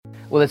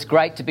Well, it's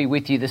great to be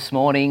with you this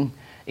morning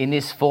in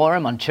this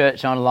forum on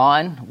Church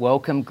Online.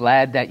 Welcome,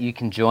 glad that you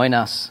can join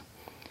us.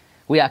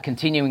 We are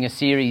continuing a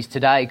series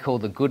today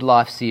called the Good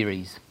Life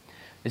series.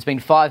 There's been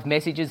 5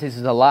 messages, this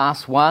is the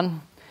last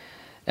one,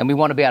 and we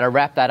want to be able to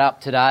wrap that up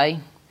today.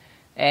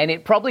 And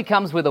it probably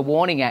comes with a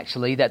warning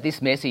actually that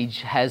this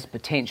message has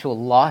potential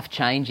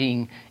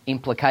life-changing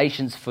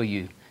implications for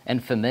you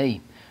and for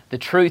me. The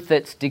truth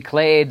that's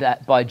declared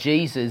by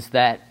Jesus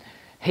that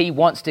He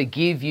wants to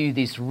give you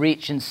this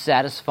rich and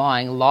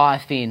satisfying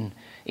life in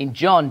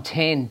John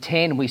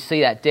 10:10, we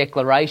see that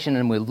declaration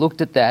and we looked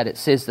at that. It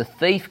says, the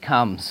thief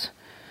comes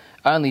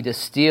only to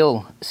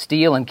steal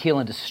and kill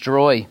and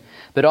destroy.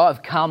 But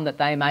I've come that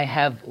they may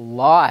have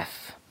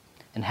life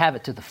and have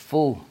it to the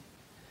full.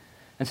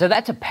 And so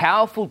that's a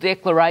powerful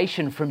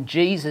declaration from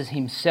Jesus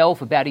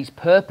himself about his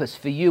purpose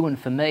for you and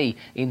for me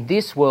in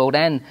this world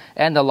and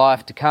the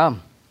life to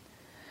come.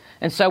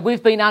 And so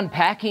we've been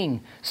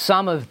unpacking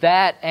some of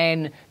that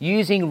and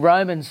using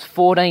Romans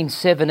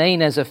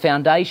 14:17 as a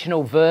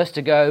foundational verse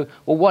to go,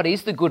 well, what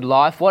is the good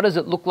life? What does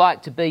it look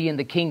like to be in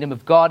the kingdom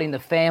of God, in the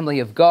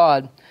family of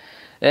God?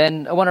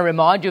 And I want to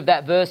remind you of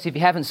that verse if you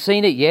haven't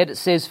seen it yet. It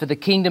says, for the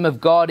kingdom of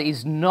God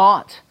is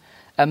not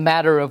a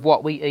matter of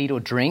what we eat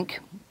or drink,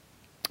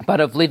 but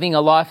of living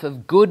a life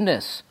of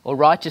goodness or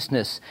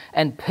righteousness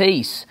and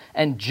peace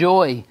and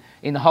joy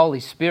in the Holy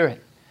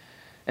Spirit.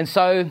 And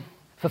so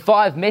for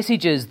 5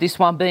 messages, this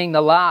one being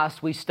the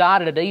last, we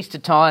started at Easter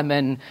time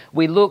and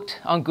we looked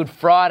on Good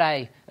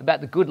Friday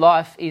about the good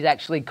life is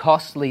actually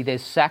costly.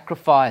 There's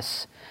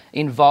sacrifice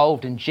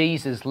involved and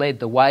Jesus led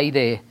the way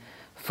there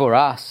for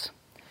us.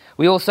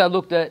 We also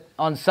looked at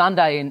on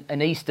Sunday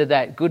and Easter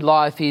that good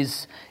life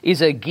is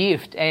a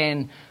gift,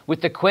 and with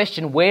the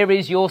question, where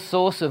is your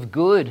source of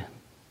good?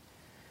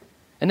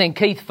 And then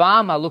Keith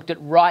Farmer looked at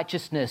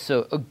righteousness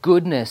or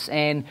goodness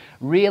and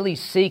really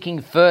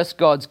seeking first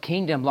God's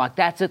kingdom, like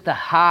that's at the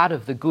heart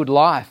of the good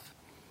life.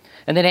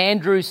 And then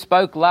Andrew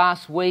spoke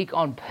last week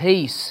on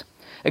peace,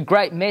 a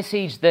great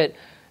message that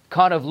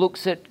kind of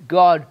looks at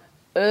God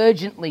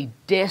urgently,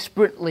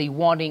 desperately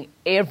wanting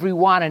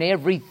everyone and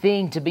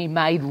everything to be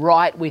made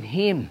right with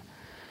him.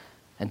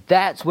 And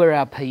that's where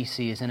our peace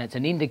is, and it's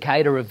an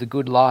indicator of the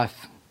good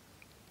life.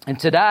 And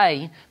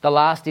today, the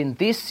last in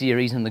this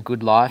series in the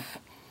good life,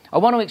 I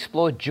want to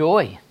explore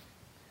joy.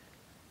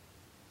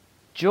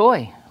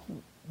 Joy.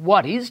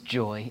 What is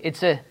joy?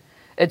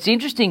 It's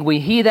interesting.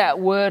 We hear that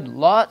word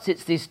lots.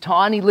 It's this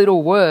tiny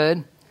little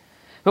word.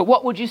 But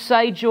what would you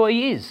say joy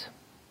is?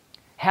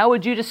 How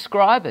would you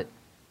describe it?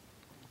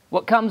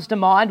 What comes to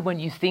mind when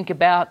you think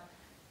about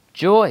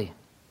joy?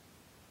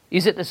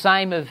 Is it the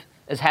same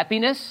as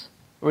happiness?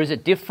 Or is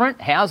it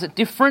different? How is it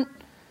different?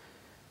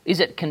 Is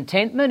it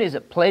contentment? Is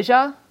it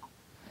pleasure?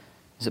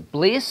 Is it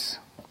bliss?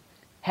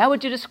 How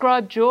would you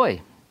describe joy?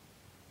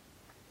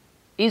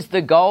 Is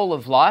the goal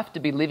of life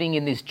to be living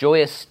in this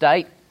joyous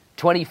state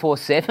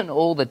 24/7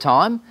 all the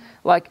time?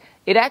 Like,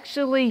 it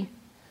actually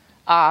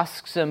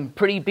asks some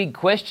pretty big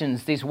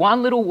questions. This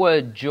one little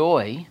word,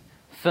 joy,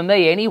 for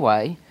me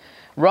anyway,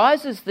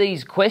 rises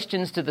these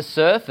questions to the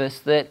surface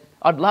that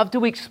I'd love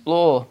to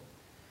explore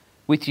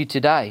with you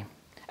today.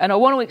 And I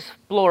want to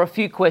explore a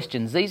few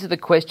questions. These are the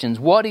questions.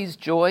 What is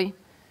joy?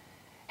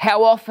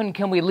 How often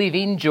can we live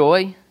in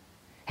joy?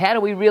 How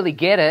do we really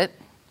get it?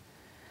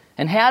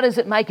 And how does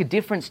it make a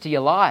difference to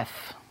your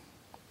life?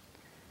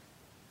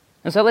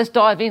 And so let's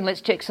dive in.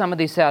 Let's check some of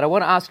this out. I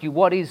want to ask you,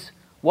 what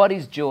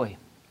is joy?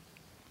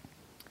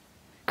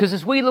 Because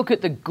as we look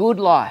at the good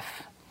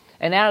life,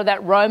 and out of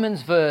that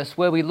Romans verse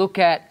where we look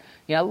at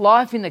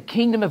life in the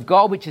kingdom of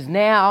God, which is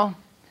now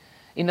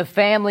in the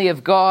family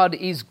of God,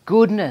 is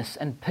goodness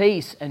and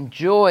peace and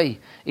joy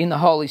in the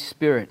Holy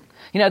Spirit.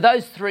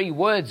 Those 3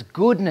 words,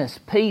 goodness,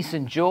 peace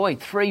and joy,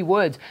 3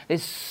 words.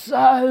 There's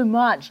so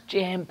much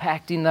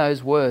jam-packed in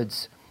those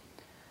words.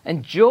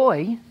 And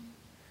joy,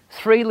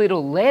 3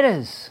 little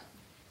letters.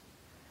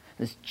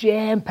 It's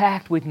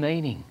jam-packed with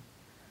meaning.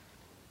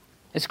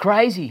 It's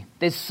crazy.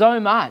 There's so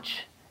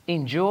much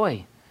in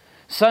joy.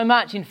 So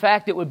much, in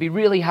fact, it would be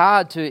really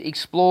hard to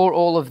explore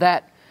all of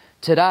that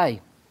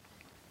today.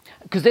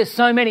 Because there's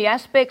so many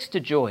aspects to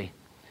joy.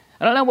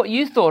 I don't know what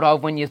you thought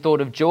of when you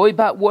thought of joy,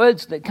 but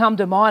words that come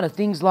to mind are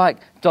things like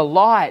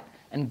delight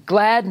and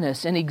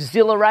gladness and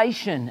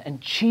exhilaration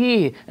and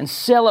cheer and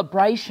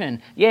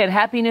celebration. Yeah, and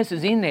happiness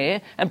is in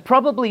there, and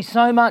probably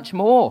so much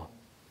more.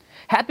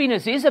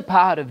 Happiness is a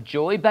part of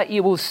joy, but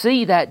you will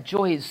see that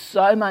joy is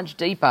so much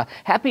deeper.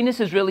 Happiness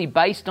is really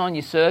based on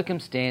your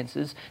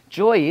circumstances.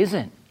 Joy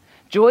isn't.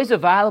 Joy is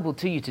available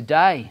to you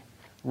today,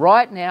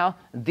 right now,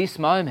 this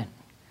moment,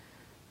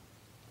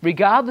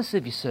 regardless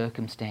of your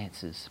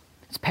circumstances.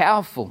 It's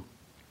powerful.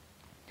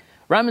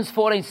 Romans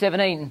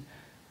 14:17,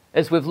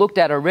 as we've looked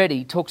at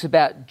already, talks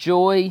about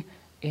joy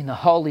in the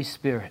Holy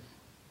Spirit.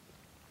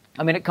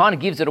 I mean, it kind of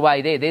gives it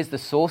away there. There's the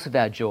source of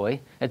our joy.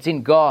 It's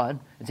in God.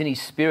 It's in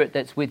His Spirit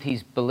that's with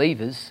His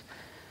believers.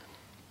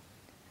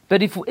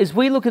 But as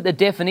we look at the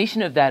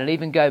definition of that and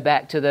even go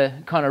back to the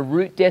kind of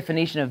root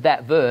definition of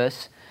that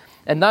verse,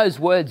 and those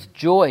words,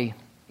 joy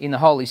in the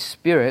Holy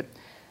Spirit,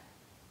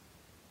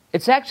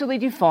 It's actually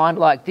defined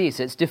like this.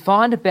 It's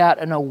defined about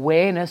an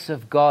awareness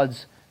of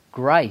God's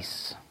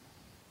grace,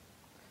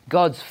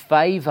 God's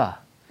favour.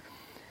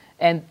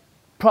 And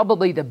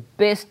probably the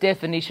best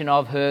definition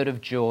I've heard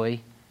of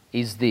joy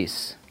is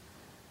this,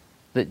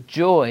 that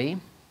joy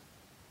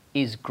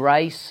is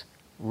grace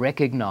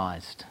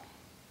recognised.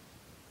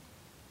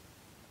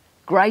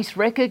 Grace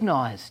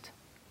recognised.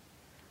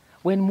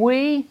 When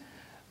we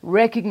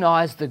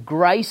recognise the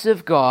grace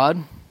of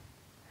God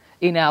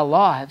in our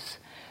lives,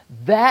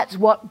 that's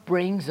what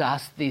brings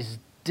us this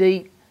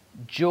deep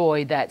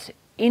joy that's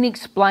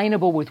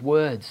inexplainable with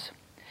words.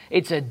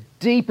 It's a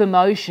deep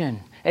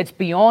emotion. It's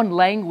beyond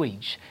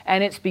language.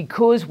 And it's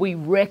because we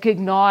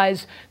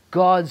recognise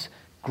God's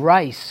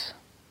grace.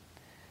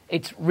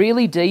 It's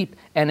really deep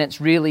and it's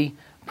really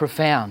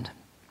profound.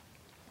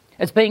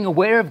 It's being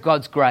aware of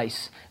God's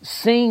grace,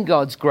 seeing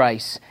God's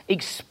grace,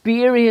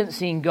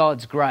 experiencing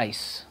God's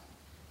grace.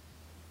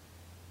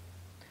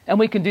 And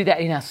we can do that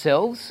in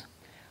ourselves.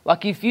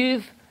 Like if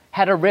you've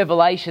had a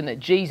revelation that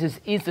Jesus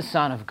is the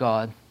Son of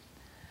God,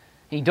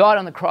 He died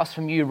on the cross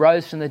from you,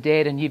 rose from the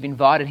dead, and you've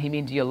invited Him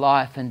into your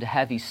life and to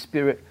have His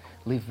Spirit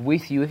live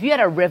with you. If you had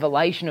a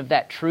revelation of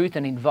that truth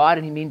and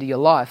invited Him into your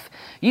life,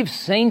 you've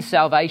seen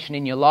salvation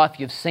in your life,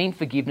 you've seen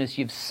forgiveness,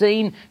 you've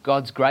seen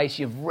God's grace,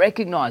 you've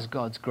recognised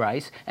God's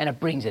grace, and it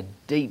brings a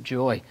deep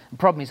joy. The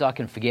problem is I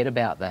can forget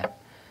about that.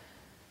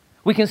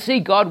 We can see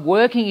God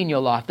working in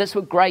your life. That's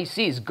what grace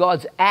is,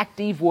 God's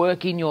active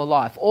work in your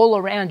life. All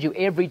around you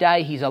every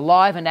day, He's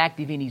alive and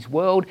active in His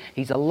world.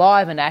 He's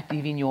alive and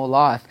active in your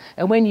life.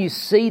 And when you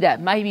see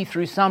that, maybe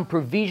through some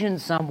provision,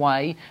 some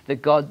way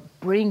that God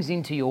brings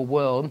into your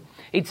world,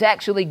 it's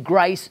actually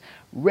grace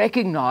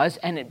recognised,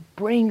 and it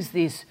brings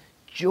this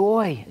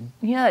joy.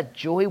 You know that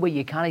joy where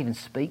you can't even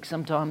speak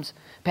sometimes?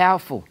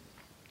 Powerful.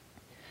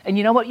 And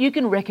you know what? You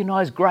can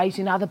recognise grace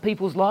in other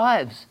people's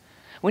lives.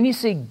 When you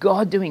see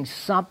God doing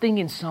something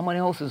in someone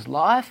else's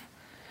life,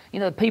 you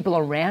know, the people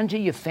around you,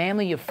 your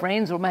family, your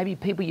friends, or maybe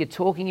people you're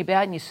talking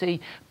about, and you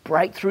see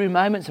breakthrough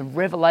moments and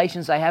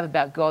revelations they have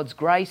about God's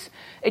grace,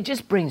 it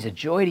just brings a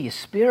joy to your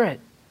spirit.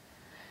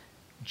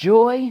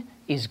 Joy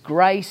is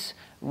grace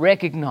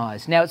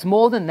recognised. Now, it's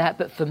more than that,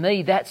 but for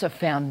me, that's a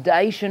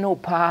foundational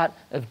part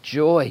of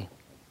joy.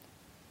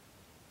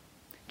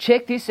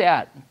 Check this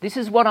out. This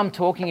is what I'm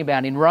talking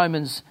about in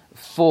Romans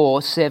 4,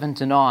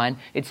 7-9.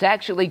 It's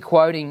actually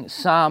quoting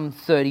Psalm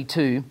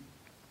 32.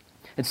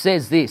 It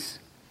says this.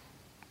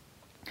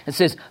 It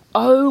says,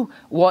 "Oh,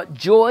 what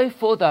joy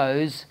for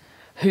those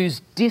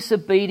whose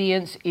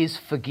disobedience is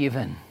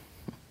forgiven,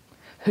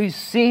 whose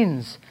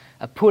sins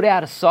are put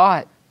out of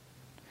sight.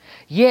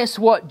 Yes,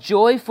 what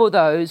joy for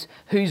those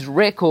whose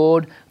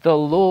record the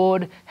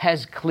Lord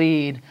has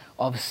cleared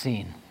of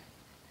sin."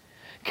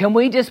 Can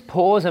we just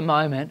pause a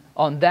moment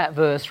on that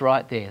verse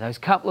right there, those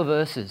couple of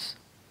verses?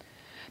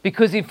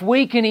 Because if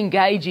we can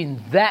engage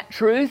in that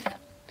truth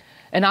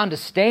and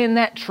understand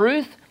that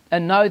truth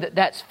and know that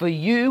that's for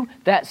you,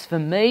 that's for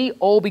me,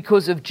 all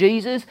because of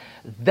Jesus,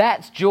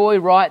 that's joy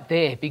right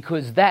there,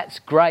 because that's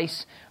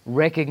grace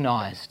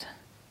recognised.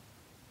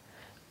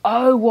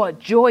 Oh, what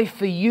joy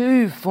for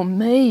you, for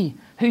me,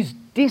 whose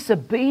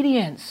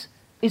disobedience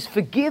is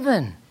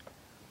forgiven.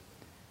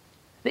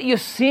 That your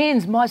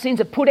sins, my sins,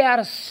 are put out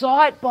of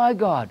sight by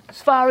God,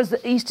 as far as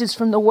the east is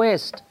from the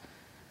west.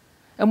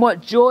 And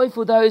what joy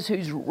for those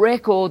whose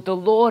record the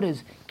Lord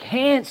has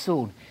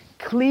cancelled,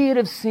 cleared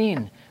of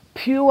sin,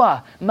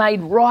 pure,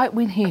 made right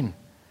with Him.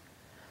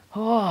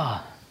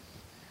 Oh,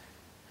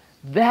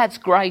 that's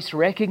grace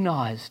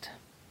recognised.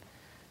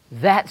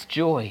 That's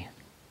joy.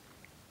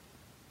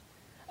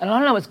 And I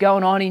don't know what's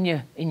going on in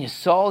your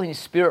soul, in your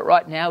spirit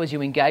right now as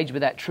you engage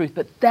with that truth,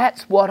 but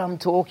that's what I'm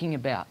talking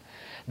about.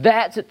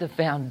 That's at the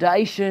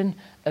foundation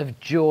of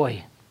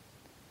joy.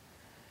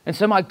 And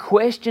so my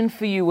question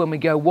for you when we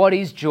go, what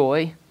is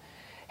joy?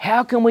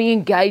 How can we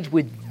engage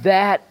with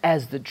that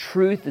as the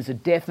truth, as a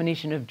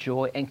definition of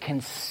joy, and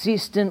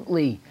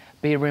consistently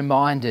be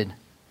reminded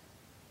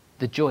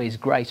that joy is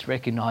grace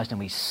recognised and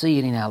we see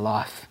it in our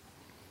life?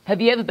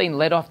 Have you ever been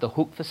let off the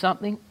hook for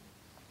something?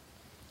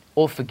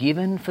 Or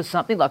forgiven for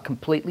something, like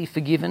completely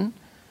forgiven?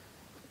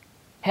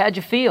 How'd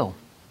you feel?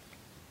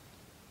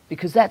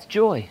 Because that's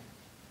joy.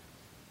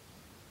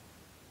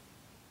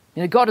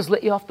 You know, God has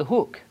let you off the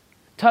hook.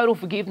 Total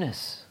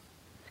forgiveness.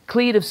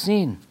 Cleared of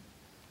sin.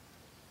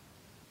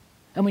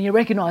 And when you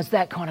recognise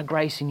that kind of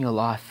grace in your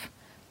life,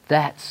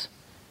 that's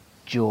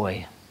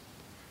joy.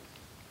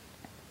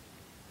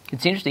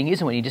 It's interesting,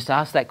 isn't it, when you just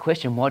ask that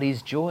question, what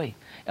is joy?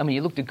 And when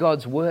you look to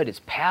God's Word,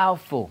 it's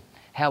powerful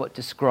how it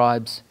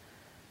describes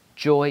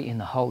joy in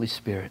the Holy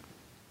Spirit.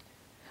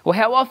 Well,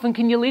 how often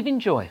can you live in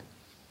joy?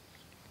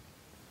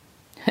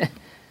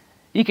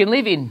 You can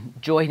live in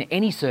joy in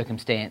any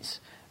circumstance,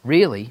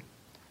 really,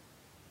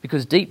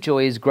 because deep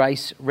joy is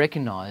grace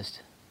recognised.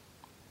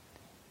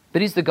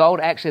 But is the goal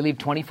to actually live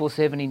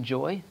 24/7 in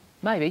joy?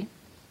 Maybe.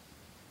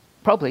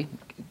 Probably.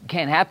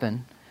 Can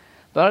happen.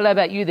 But I don't know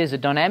about you, there's a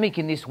dynamic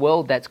in this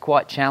world that's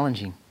quite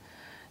challenging.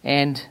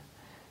 And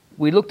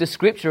we look to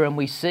Scripture and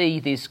we see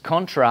this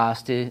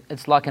contrast.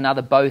 It's like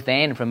another both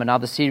and from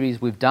another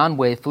series we've done,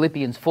 where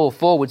Philippians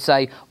 4:4 would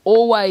say,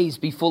 always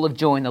be full of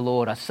joy in the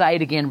Lord. I say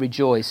it again,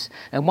 rejoice.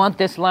 And 1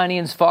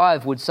 Thessalonians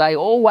 5 would say,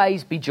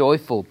 always be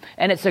joyful.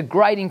 And it's a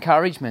great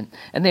encouragement.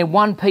 And then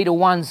 1 Peter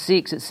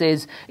 1:6, it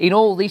says, in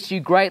all this you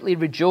greatly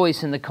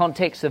rejoice. And the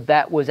context of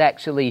that was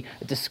actually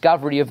a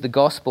discovery of the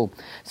gospel.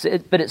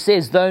 But it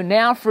says, though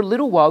now for a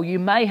little while you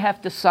may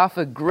have to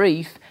suffer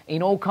grief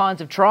in all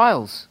kinds of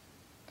trials.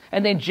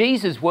 And then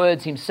Jesus'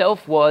 words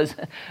himself was,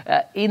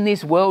 in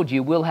this world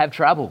you will have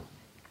trouble.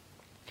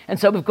 And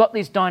so we've got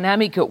this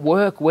dynamic at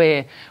work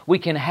where we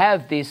can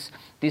have this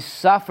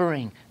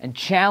suffering and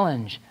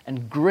challenge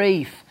and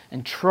grief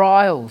and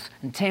trials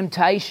and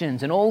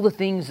temptations and all the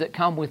things that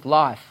come with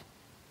life.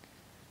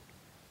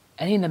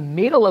 And in the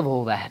middle of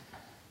all that,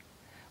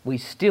 we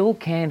still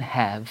can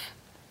have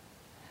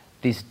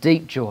this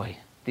deep joy,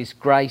 this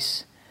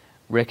grace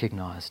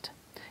recognised.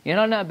 You know,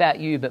 I don't know about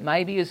you, but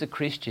maybe as a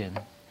Christian,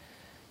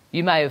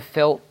 you may have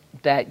felt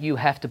that you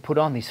have to put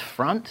on this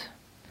front,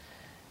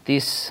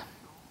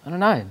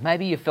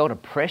 maybe you felt a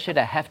pressure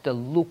to have to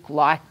look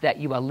like that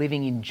you are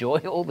living in joy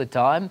all the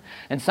time.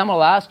 And someone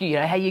will ask you,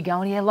 how you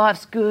going? Yeah,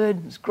 life's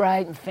good, it's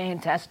great and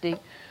fantastic.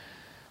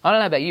 I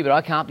don't know about you, but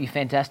I can't be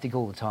fantastic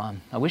all the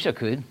time. I wish I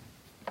could.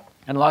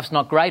 And life's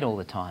not great all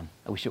the time.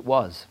 I wish it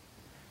was.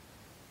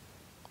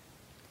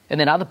 And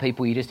then other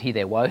people, you just hear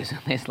their woes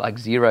and there's like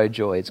zero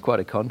joy. It's quite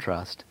a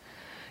contrast.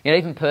 You know,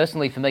 even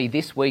personally for me,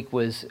 this week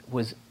was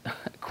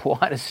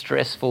quite a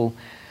stressful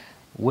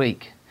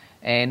week.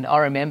 And I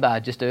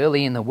remember just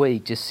early in the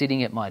week, just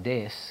sitting at my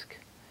desk,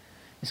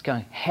 just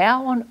going,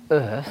 how on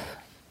earth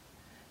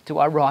do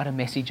I write a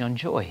message on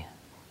joy?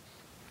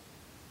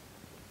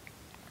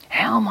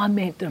 How am I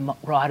meant to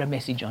write a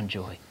message on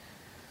joy?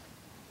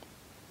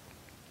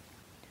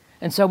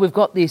 And so we've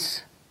got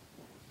this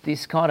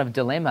kind of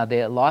dilemma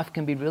there. Life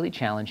can be really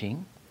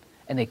challenging,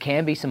 and there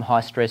can be some high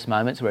stress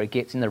moments where it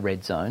gets in the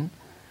red zone.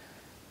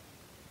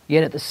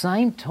 Yet at the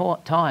same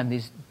time,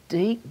 this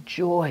deep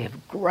joy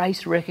of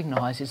grace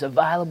recognised is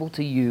available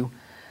to you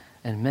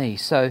and me.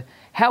 So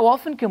how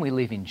often can we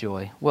live in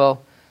joy?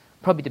 Well,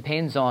 probably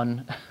depends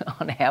on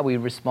how we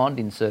respond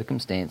in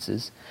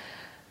circumstances.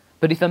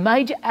 But if a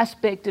major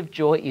aspect of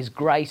joy is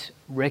grace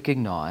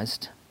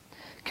recognised,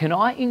 can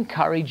I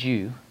encourage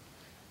you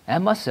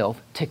and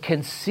myself to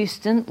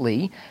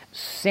consistently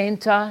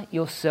centre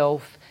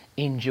yourself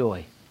in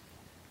joy?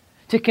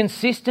 To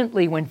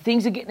consistently, when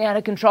things are getting out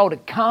of control, to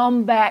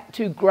come back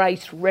to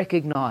grace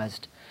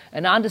recognised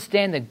and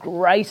understand the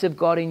grace of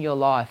God in your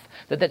life,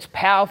 that's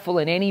powerful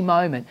in any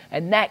moment,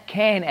 and that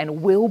can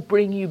and will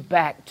bring you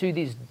back to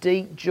this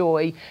deep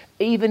joy,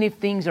 even if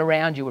things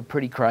around you are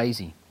pretty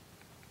crazy.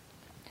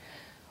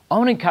 I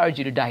want to encourage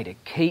you today to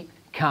keep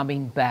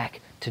coming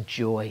back to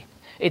joy.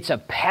 It's a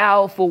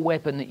powerful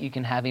weapon that you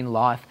can have in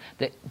life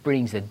that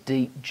brings a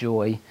deep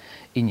joy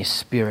in your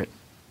spirit.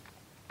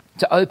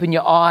 To open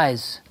your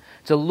eyes,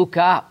 to look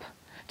up,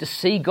 to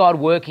see God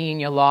working in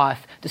your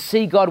life, to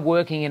see God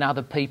working in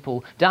other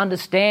people, to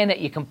understand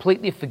that you're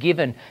completely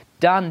forgiven,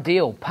 done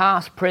deal,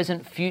 past,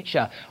 present,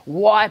 future,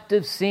 wiped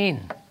of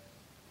sin.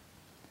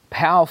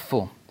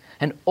 Powerful.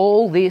 And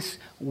all this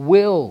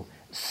will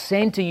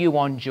centre you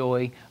on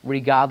joy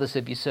regardless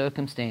of your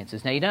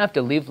circumstances. Now, you don't have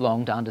to live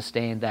long to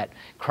understand that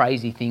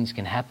crazy things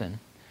can happen.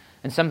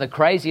 And some of the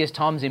craziest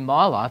times in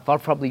my life,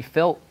 I've probably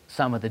felt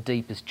some of the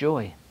deepest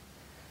joy,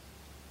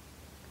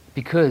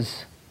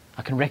 because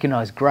I can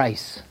recognise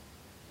grace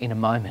in a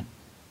moment,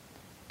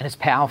 and it's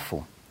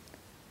powerful.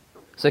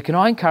 So can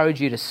I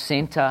encourage you to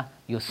centre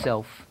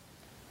yourself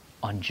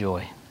on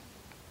joy?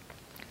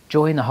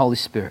 Joy in the Holy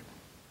Spirit.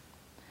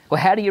 Well,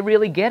 how do you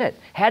really get it?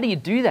 How do you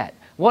do that?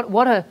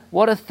 What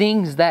are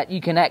things that you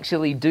can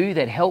actually do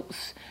that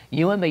helps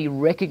you and me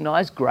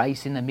recognise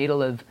grace in the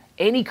middle of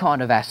any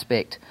kind of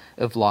aspect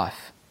of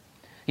life?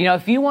 You know,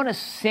 if you want to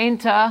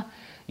centre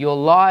your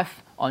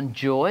life on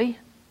joy,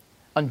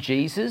 on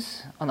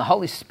Jesus, on the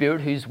Holy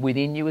Spirit who's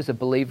within you as a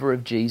believer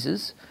of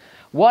Jesus,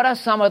 what are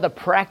some of the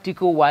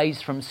practical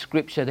ways from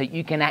Scripture that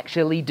you can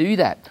actually do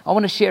that? I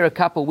want to share a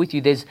couple with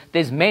you.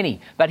 There's many,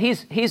 but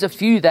here's a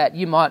few that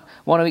you might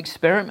want to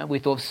experiment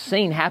with or have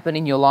seen happen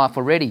in your life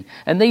already.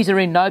 And these are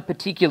in no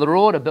particular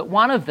order, but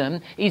one of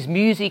them is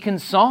music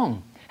and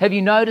song. Have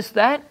you noticed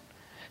that?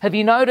 Have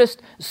you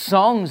noticed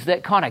songs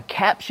that kind of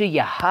capture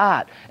your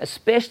heart,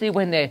 especially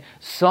when they're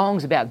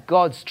songs about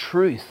God's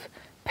truth?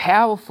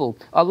 Powerful.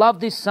 I love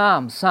this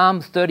psalm,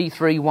 Psalm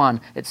 33:1.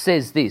 It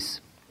says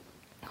this.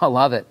 I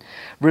love it.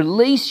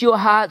 Release your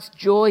heart's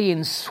joy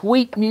in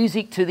sweet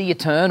music to the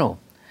eternal.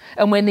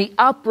 And when the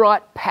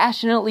upright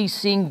passionately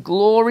sing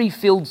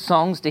glory-filled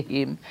songs to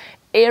him,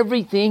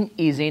 everything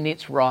is in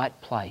its right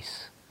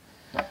place.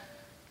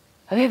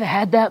 Have you ever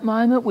had that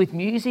moment with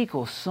music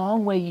or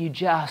song where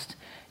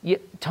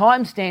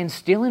time stands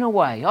still in a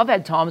way? I've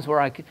had times where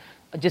I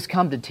just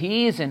come to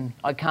tears and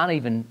I can't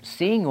even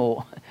sing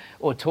or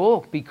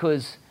talk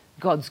because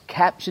God's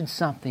captured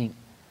something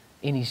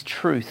in his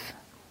truth.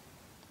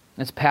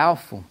 It's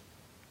powerful.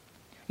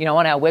 You know,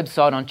 on our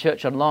website on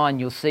Church Online,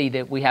 you'll see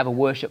that we have a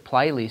worship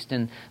playlist,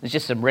 and there's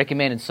just some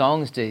recommended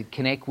songs to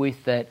connect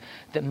with that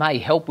may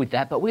help with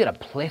that. But we've got a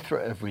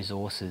plethora of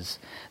resources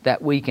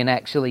that we can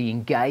actually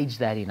engage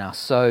that in us.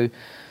 So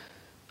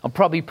I'm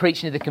probably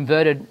preaching to the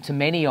converted to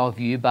many of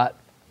you, but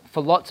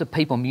for lots of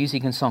people,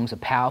 music and songs are a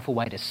powerful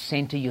way to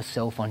centre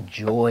yourself on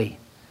joy.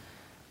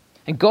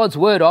 And God's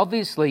word,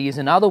 obviously, is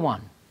another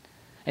one.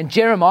 And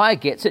Jeremiah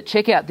gets it.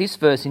 Check out this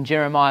verse in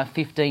Jeremiah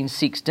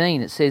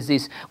 15:16. It says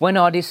this, "When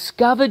I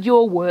discovered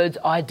your words,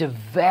 I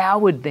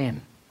devoured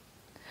them.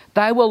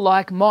 They were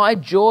like my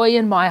joy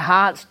and my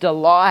heart's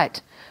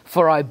delight,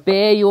 for I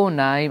bear your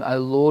name, O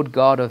Lord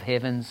God of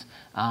heaven's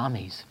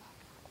armies."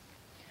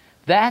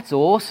 That's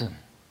awesome.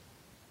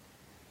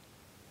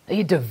 Are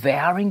you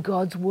devouring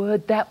God's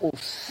word? That will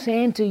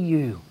centre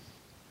you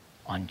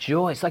on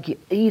joy. It's like you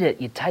eat it,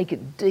 you take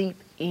it deep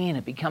in,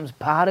 it becomes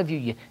part of you,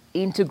 you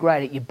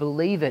integrate it, you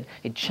believe it,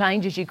 it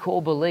changes your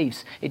core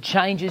beliefs, it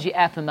changes your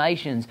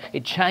affirmations,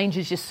 it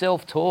changes your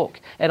self-talk,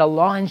 it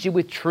aligns you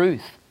with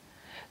truth.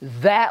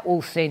 That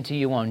will centre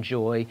you on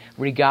joy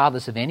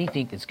regardless of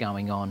anything that's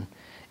going on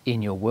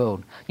in your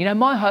world. You know,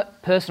 my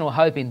personal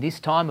hope in this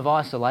time of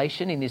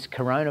isolation, in this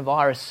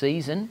coronavirus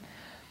season,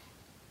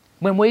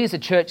 when we as a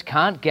church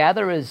can't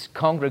gather as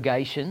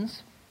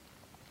congregations,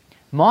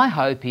 my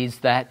hope is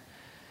that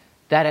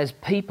as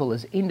people,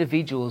 as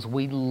individuals,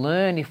 we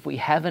learn, if we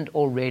haven't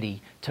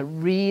already, to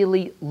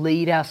really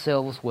lead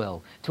ourselves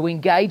well, to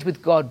engage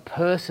with God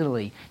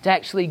personally, to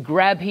actually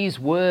grab His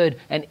word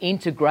and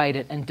integrate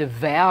it and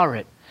devour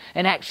it,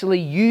 and actually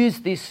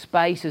use this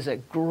space as a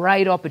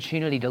great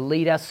opportunity to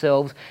lead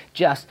ourselves,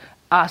 just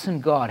us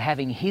and God,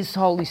 having His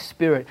Holy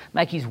Spirit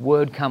make His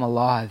word come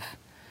alive.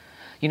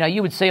 You know,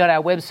 you would see on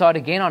our website,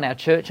 again on our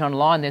Church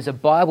Online, there's a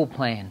Bible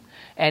plan.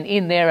 And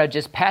in there are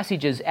just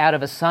passages out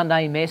of a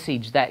Sunday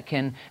message that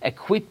can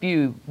equip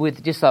you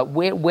with just like,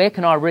 where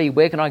can I read?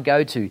 Where can I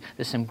go to?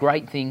 There's some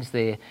great things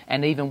there,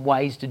 and even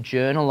ways to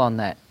journal on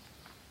that.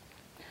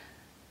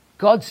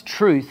 God's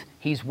truth,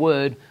 His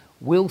word,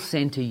 will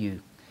centre you.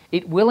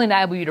 It will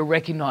enable you to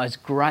recognise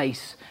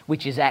grace,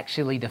 which is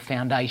actually the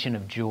foundation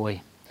of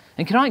joy.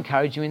 And can I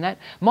encourage you in that?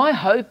 My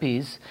hope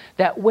is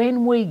that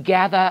when we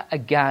gather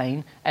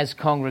again as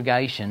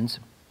congregations,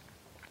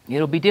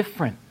 it'll be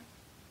different.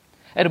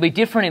 It'll be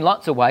different in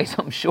lots of ways,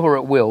 I'm sure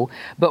it will.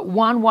 But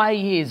one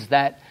way is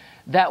that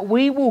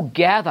we will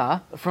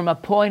gather from a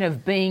point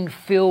of being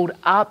filled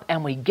up,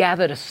 and we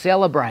gather to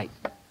celebrate.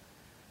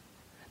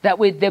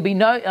 There'll be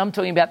no, I'm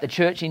talking about the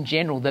church in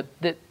general,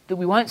 that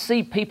we won't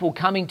see people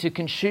coming to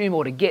consume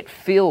or to get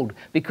filled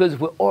because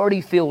we're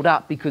already filled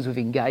up because we've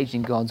engaged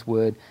in God's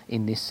word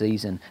in this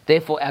season.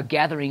 Therefore, our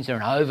gatherings are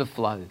an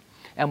overflow,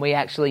 and we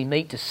actually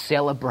meet to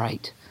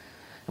celebrate.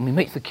 And we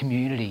meet for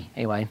community.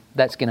 Anyway,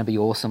 that's going to be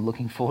awesome.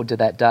 Looking forward to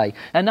that day.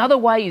 Another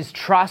way is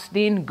trust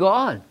in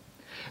God.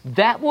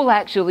 That will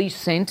actually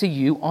centre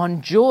you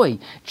on joy.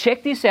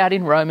 Check this out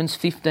in Romans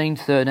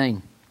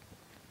 15:13.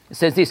 It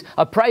says this,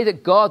 "I pray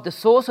that God, the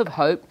source of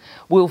hope,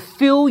 will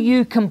fill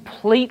you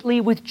completely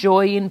with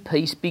joy and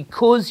peace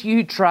because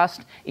you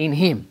trust in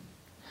Him.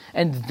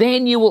 And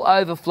then you will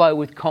overflow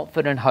with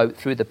confident hope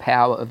through the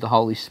power of the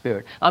Holy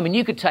Spirit." I mean,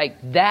 you could take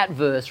that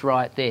verse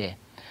right there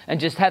and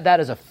just have that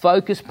as a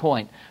focus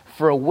point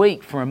for a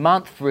week, for a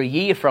month, for a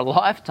year, for a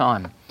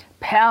lifetime.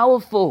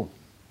 Powerful.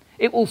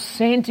 It will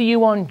centre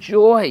you on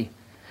joy,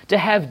 to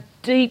have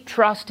deep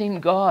trust in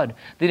God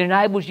that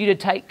enables you to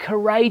take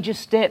courageous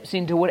steps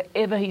into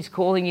whatever He's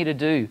calling you to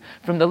do,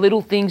 from the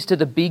little things to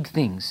the big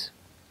things.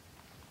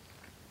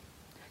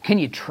 Can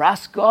you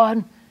trust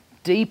God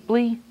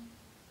deeply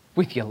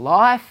with your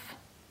life,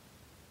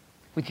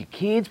 with your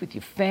kids, with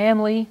your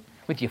family,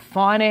 with your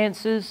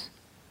finances?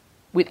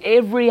 With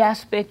every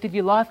aspect of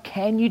your life,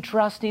 can you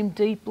trust Him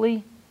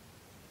deeply?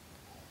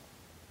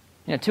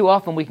 You know, too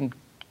often we can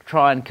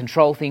try and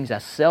control things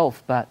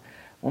ourselves, but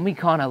when we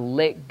kind of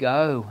let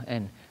go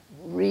and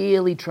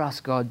really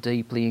trust God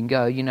deeply and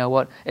go, you know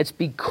what, it's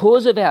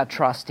because of our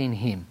trust in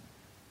Him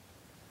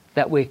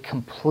that we're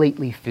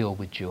completely filled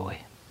with joy.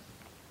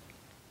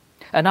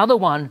 Another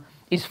one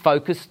is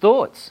focused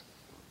thoughts.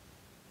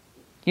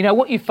 You know,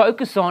 what you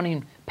focus on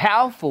is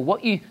powerful.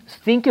 What you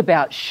think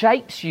about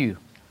shapes you.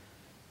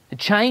 It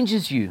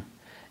changes you.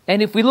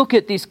 And if we look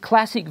at this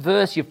classic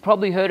verse, you've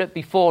probably heard it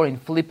before in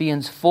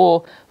Philippians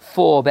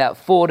 4:4, about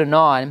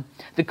 4-9.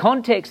 The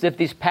context of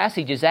this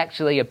passage is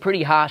actually a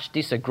pretty harsh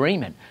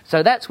disagreement.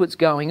 So that's what's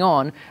going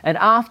on. And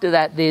after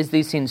that, there's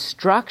this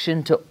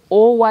instruction to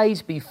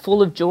always be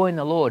full of joy in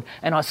the Lord.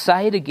 And I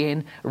say it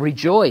again,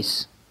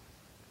 rejoice.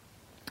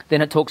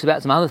 Then it talks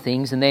about some other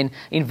things. And then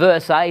in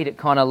verse 8, it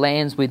kind of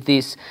lands with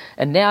this.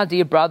 "And now,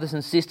 dear brothers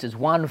and sisters,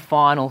 one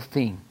final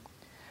thing.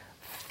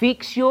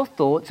 Fix your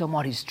thoughts on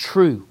what is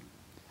true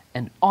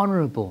and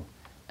honourable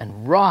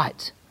and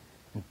right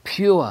and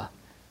pure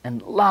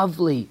and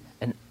lovely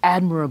and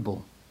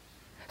admirable.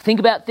 Think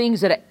about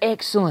things that are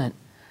excellent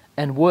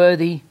and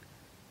worthy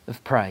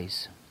of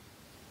praise."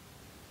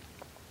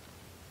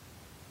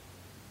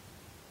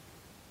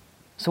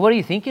 So what are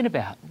you thinking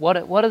about? What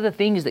are the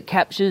things that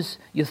captures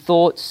your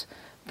thoughts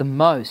the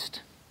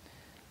most.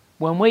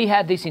 When we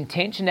have this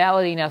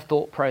intentionality in our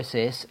thought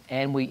process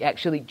and we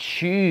actually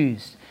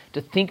choose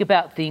to think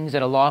about things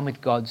that align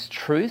with God's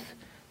truth,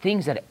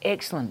 things that are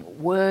excellent,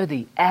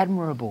 worthy,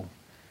 admirable,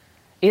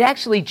 it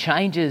actually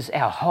changes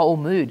our whole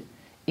mood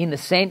in the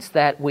sense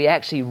that we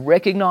actually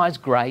recognise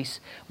grace,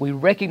 we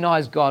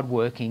recognise God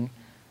working,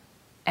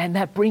 and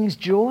that brings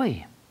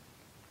joy.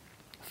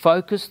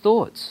 Focused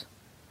thoughts.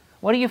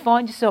 What do you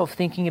find yourself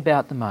thinking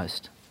about the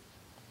most?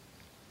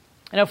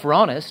 And if we're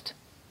honest,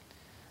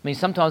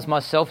 sometimes my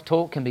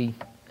self-talk can be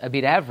a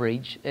bit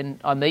average, and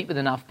I meet with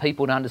enough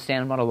people to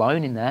understand I'm not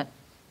alone in that.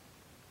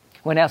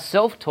 When our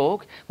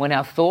self-talk, when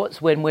our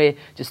thoughts, when we're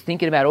just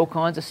thinking about all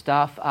kinds of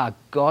stuff are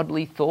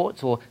godly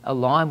thoughts or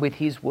align with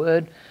His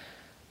Word,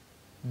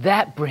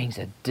 that brings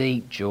a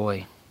deep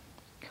joy.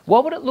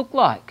 What would it look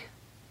like?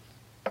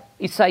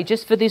 You say,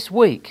 just for this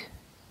week,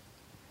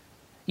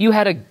 you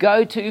had a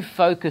go-to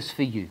focus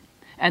for you.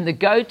 And the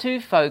go-to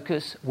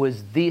focus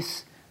was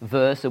this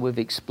verse that we've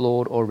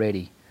explored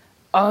already.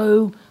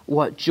 Oh,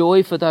 what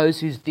joy for those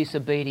whose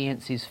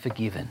disobedience is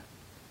forgiven,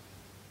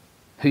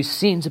 whose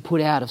sins are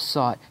put out of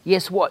sight.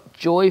 Yes, what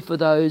joy for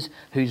those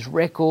whose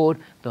record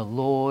the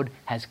Lord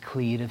has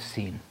cleared of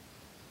sin.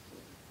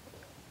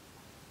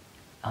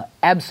 I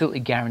absolutely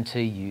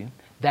guarantee you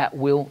that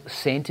will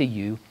centre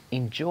you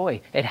in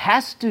joy. It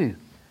has to,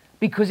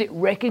 because it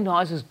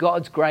recognises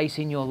God's grace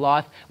in your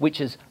life,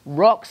 which is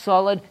rock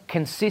solid,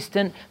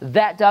 consistent.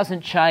 That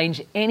doesn't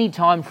change any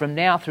time from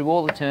now through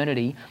all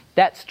eternity.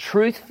 That's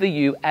truth for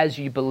you as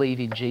you believe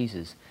in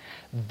Jesus.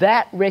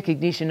 That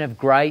recognition of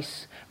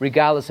grace,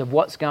 regardless of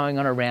what's going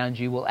on around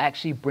you, will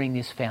actually bring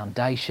this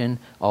foundation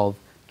of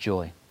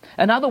joy.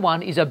 Another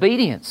one is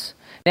obedience.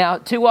 Now,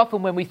 too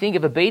often when we think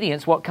of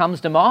obedience, what comes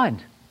to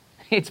mind?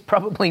 It's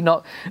probably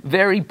not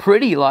very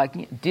pretty,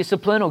 like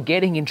discipline or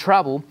getting in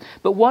trouble.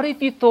 But what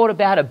if you thought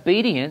about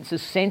obedience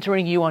as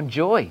centering you on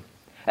joy?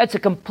 That's a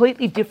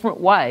completely different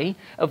way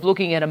of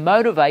looking at a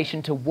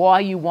motivation to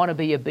why you want to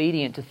be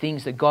obedient to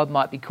things that God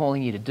might be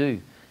calling you to do.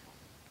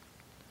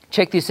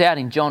 Check this out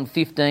in John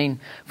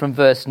 15 from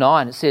verse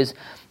 9. It says,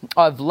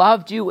 I've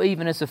loved you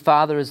even as the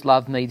Father has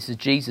loved me. This is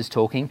Jesus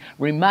talking.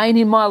 Remain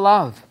in my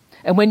love.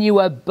 And when you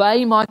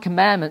obey my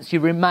commandments, you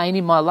remain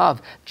in my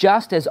love,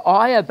 just as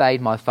I obeyed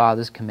my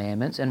Father's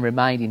commandments and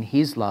remained in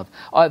His love.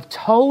 I've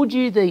told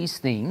you these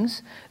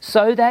things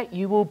so that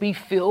you will be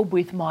filled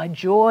with my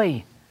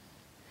joy.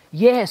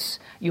 Yes,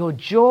 your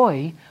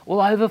joy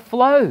will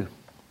overflow.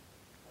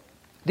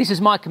 This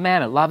is my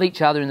commandment. Love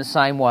each other in the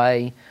same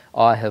way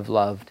I have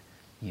loved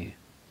you.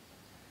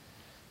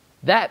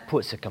 That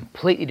puts a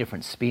completely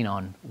different spin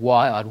on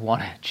why I'd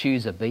want to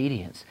choose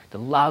obedience. To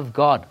love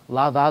God,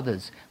 love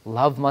others,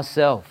 love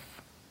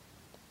myself.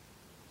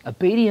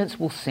 Obedience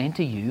will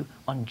centre you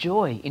on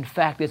joy. In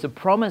fact, there's a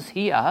promise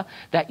here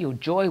that your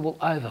joy will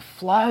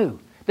overflow.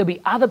 There'll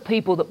be other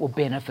people that will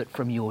benefit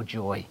from your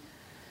joy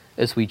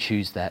as we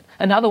choose that.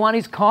 Another one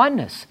is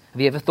kindness.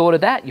 Have you ever thought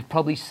of that? You've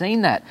probably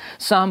seen that.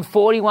 Psalm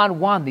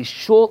 41:1, this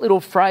short little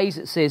phrase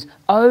that says,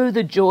 oh,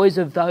 the joys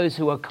of those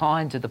who are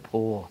kind to the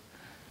poor.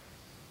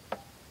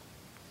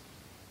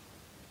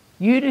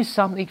 You do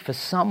something for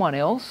someone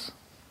else,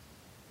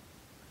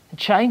 it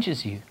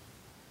changes you.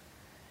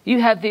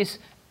 You have this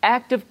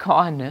act of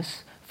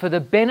kindness for the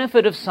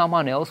benefit of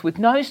someone else with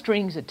no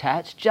strings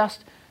attached,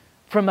 just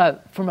from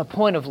a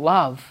point of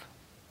love.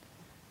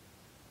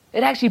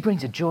 It actually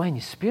brings a joy in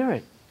your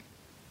spirit.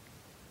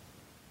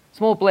 It's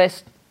more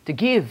blessed to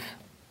give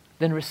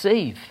than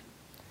receive.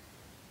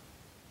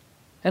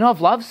 And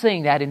I've loved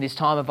seeing that in this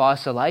time of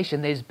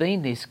isolation. There's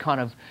been this kind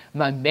of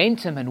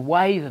momentum and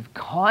wave of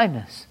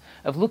kindness,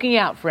 of looking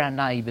out for our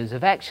neighbours,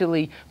 of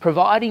actually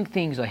providing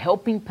things or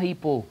helping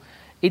people.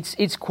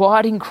 It's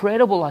quite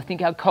incredible. I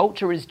think our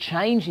culture is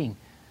changing.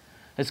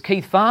 As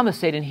Keith Farmer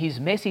said in his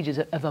messages,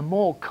 of a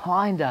more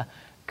kinder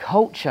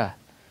culture.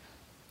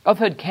 I've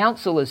heard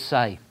counsellors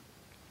say,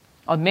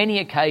 on many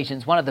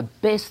occasions, one of the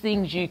best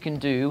things you can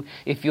do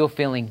if you're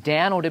feeling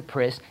down or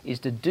depressed is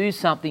to do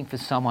something for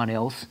someone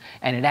else,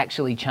 and it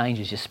actually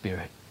changes your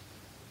spirit.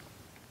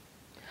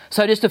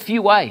 So just a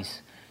few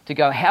ways to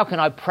go, how can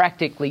I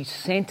practically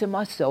centre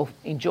myself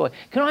in joy?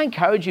 Can I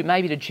encourage you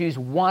maybe to choose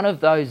one of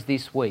those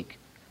this week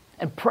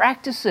and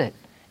practice it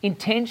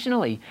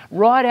intentionally?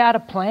 Write out a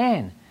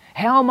plan.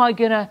 How am I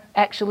going to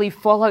actually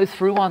follow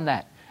through on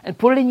that? And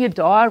put it in your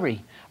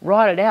diary.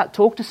 Write it out.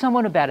 Talk to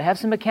someone about it. Have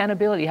some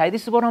accountability. Hey,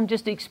 this is what I'm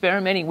just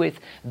experimenting with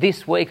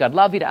this week. I'd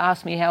love you to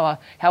ask me how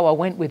I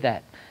went with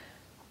that.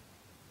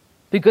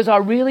 Because I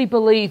really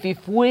believe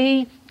if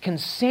we can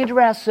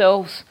centre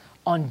ourselves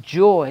on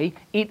joy,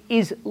 it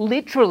is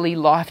literally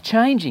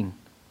life-changing.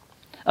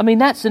 I mean,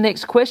 that's the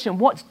next question.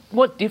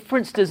 What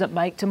difference does it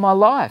make to my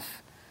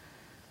life?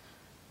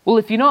 Well,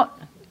 if you're not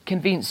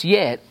convinced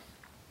yet,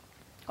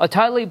 I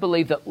totally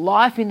believe that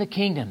life in the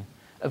kingdom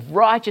of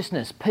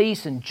righteousness,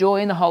 peace and joy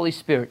in the Holy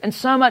Spirit, and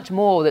so much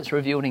more that's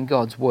revealed in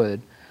God's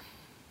Word,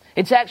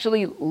 it's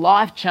actually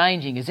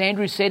life-changing. As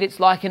Andrew said, it's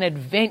like an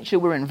adventure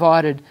we're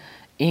invited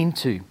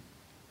into.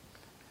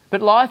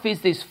 But life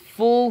is this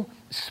full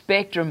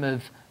spectrum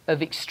of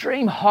of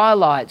extreme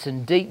highlights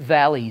and deep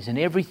valleys and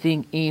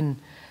everything in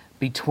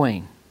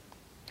between.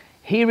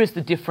 Here is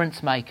the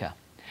difference maker.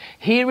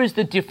 Here is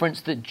the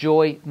difference that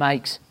joy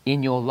makes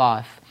in your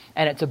life.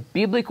 And it's a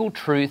biblical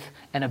truth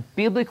and a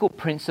biblical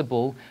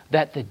principle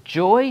that the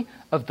joy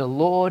of the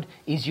Lord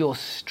is your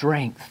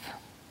strength.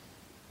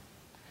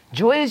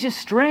 Joy is your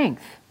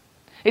strength.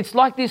 It's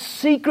like this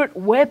secret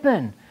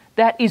weapon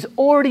that is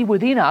already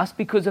within us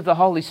because of the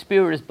Holy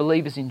Spirit as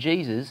believers in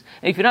Jesus.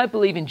 And if you don't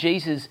believe in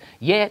Jesus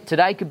yet,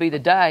 today could be the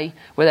day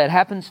where that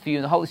happens for you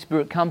and the Holy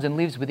Spirit comes and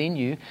lives within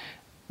you.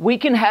 We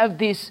can have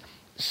this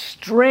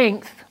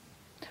strength,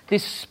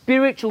 this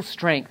spiritual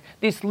strength,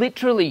 this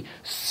literally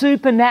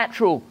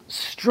supernatural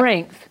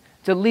strength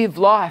to live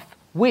life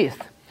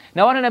with.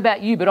 Now, I don't know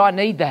about you, but I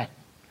need that.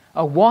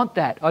 I want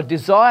that. I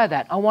desire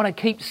that. I want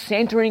to keep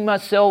centering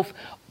myself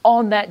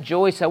on that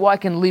joy so I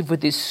can live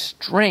with this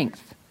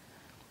strength.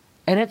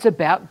 And it's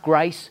about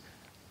grace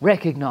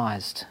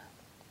recognized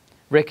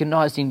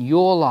in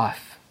your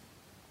life.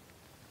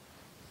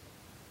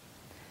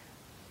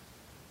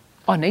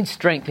 I need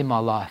strength in my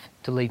life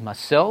to lead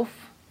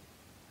myself,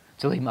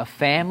 to lead my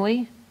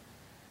family,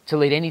 to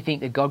lead anything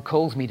that God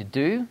calls me to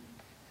do.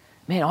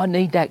 Man, I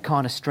need that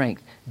kind of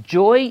strength.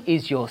 Joy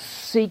is your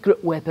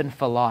secret weapon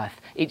for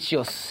life. It's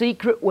your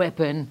secret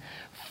weapon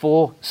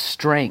for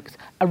strength,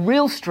 a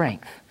real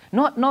strength.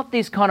 Not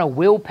this kind of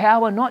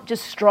willpower, not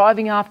just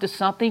striving after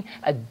something,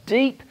 a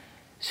deep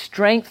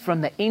strength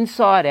from the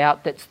inside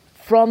out that's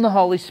from the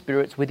Holy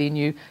Spirit's within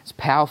you. It's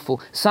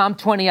powerful. Psalm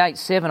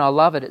 28:7, I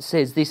love it. It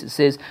says this, it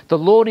says, "The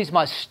Lord is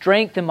my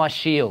strength and my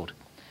shield."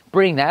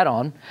 Bring that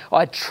on.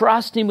 "I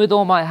trust Him with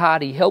all my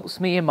heart. He helps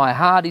me and my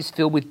heart is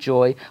filled with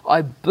joy.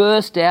 I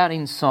burst out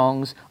in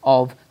songs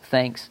of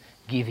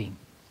thanksgiving."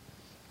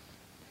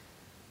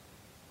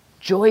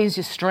 Joy is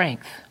your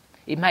strength.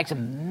 It makes a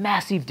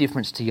massive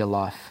difference to your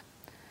life.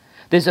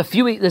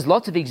 There's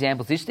lots of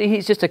examples.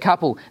 Here's just a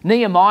couple.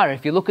 Nehemiah,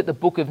 if you look at the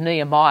book of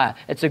Nehemiah,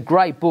 it's a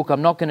great book.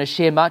 I'm not going to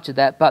share much of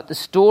that, but the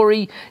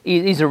story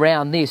is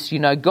around this. You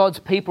know, God's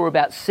people were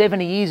about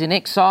 70 years in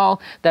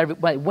exile. They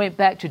went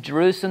back to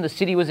Jerusalem. The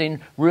city was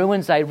in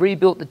ruins. They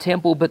rebuilt the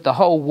temple, but the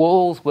whole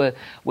walls were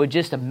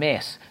just a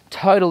mess,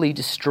 totally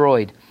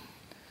destroyed.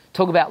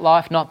 Talk about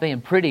life not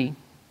being pretty.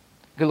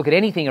 You could look at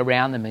anything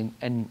around them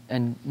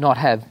and not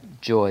have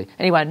joy.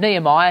 Anyway,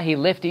 Nehemiah, he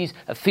left his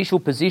official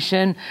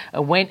position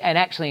and went and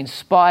actually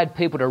inspired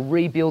people to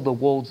rebuild the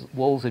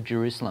walls of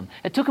Jerusalem.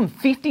 It took him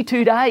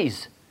 52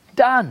 days.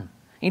 Done.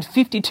 In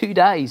 52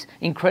 days.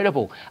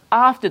 Incredible.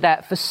 After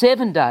that, for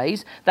 7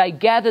 days, they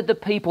gathered the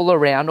people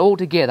around all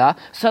together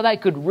so they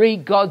could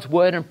read God's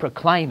word and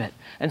proclaim it.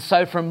 And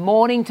so from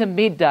morning to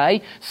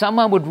midday,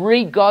 someone would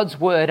read God's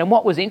word. And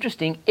what was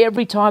interesting,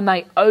 every time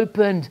they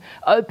opened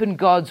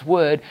God's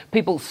word,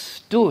 people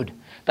stood.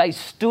 They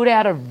stood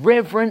out of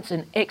reverence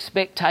and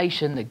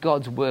expectation that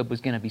God's word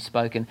was going to be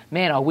spoken.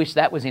 Man, I wish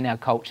that was in our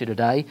culture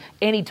today.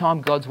 Anytime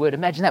God's word,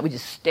 imagine that, we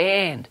just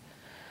stand.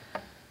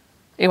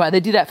 Anyway, they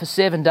did that for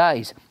 7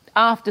 days.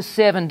 After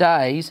 7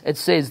 days, it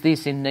says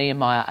this in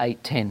Nehemiah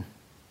 8:10.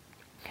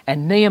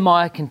 "And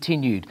Nehemiah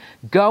continued,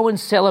 'Go and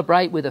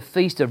celebrate with a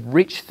feast of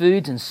rich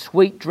foods and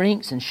sweet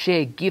drinks and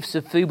share gifts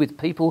of food with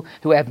people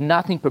who have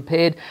nothing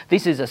prepared.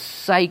 This is a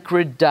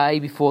sacred day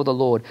before the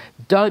Lord.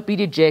 Don't be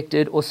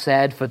dejected or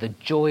sad, for the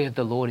joy of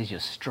the Lord is your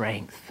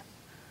strength.'"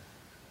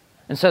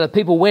 And so the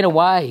people went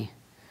away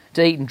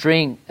to eat and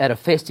drink at a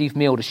festive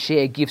meal, to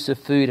share gifts of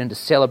food and to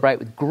celebrate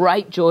with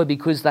great joy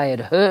because they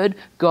had heard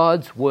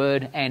God's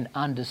word and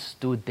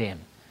understood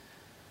them.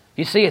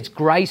 You see, it's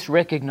grace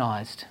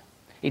recognized.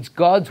 It's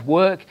God's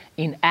work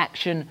in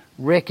action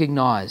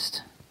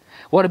recognized.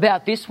 What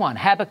about this one?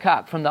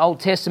 Habakkuk from the Old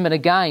Testament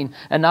again,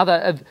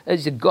 another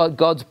of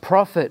God's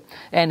prophet.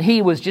 And he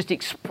was just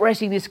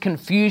expressing this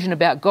confusion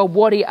about God.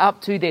 What are you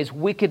up to? There's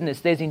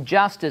wickedness, there's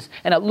injustice,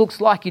 and it looks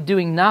like you're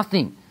doing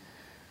nothing.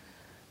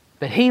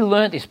 But he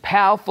learnt this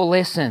powerful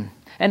lesson,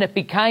 and it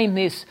became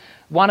this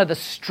one of the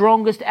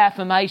strongest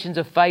affirmations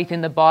of faith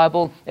in the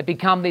Bible. It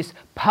became this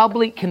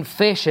public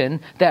confession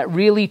that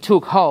really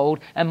took hold.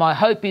 And my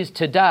hope is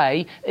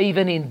today,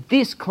 even in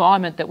this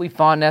climate that we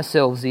find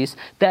ourselves in,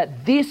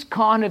 that this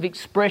kind of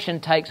expression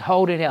takes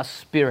hold in our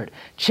spirit.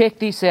 Check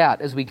this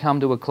out as we come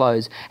to a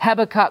close.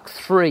 Habakkuk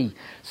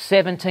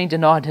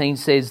 3:17-19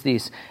 says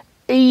this,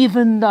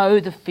 "Even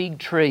though the fig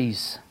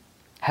trees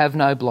have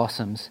no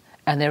blossoms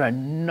and there are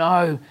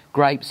no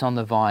grapes on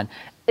the vine,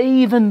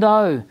 even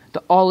though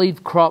the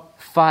olive crop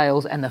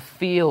fails and the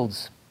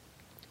fields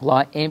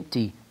lie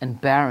empty and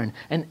barren,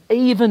 and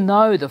even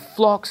though the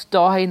flocks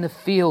die in the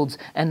fields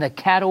and the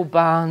cattle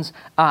barns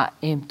are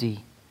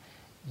empty,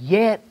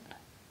 yet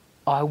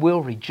I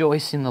will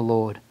rejoice in the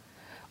Lord.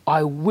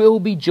 I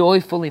will be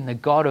joyful in the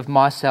God of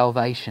my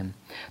salvation.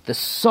 The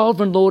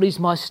sovereign Lord is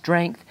my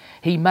strength.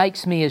 He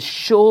makes me as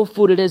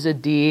sure-footed as a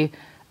deer,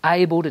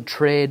 able to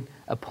tread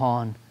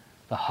upon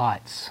the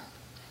heights."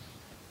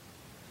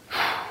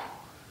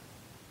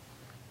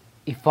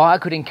 If I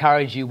could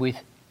encourage you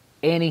with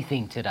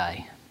anything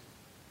today,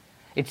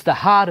 it's the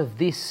heart of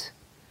this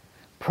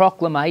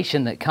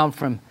proclamation that come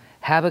from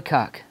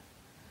Habakkuk.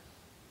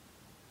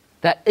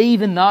 That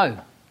even though,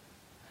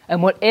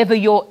 and whatever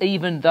your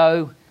even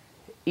though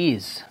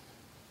is,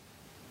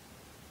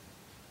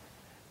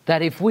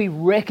 that if we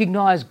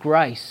recognise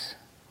grace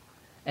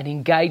and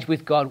engage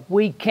with God,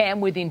 we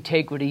can with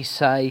integrity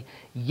say,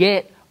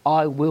 yet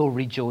I will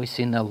rejoice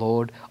in the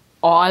Lord.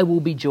 I will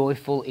be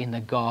joyful in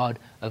the God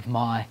of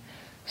my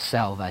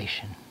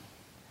salvation.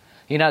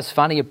 You know, it's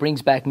funny, it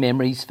brings back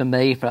memories for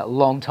me from a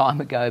long time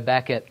ago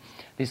back at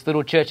this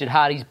little church at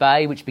Hardy's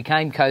Bay, which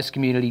became Coast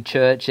Community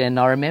Church. And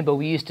I remember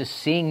we used to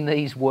sing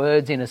these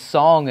words in a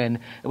song, and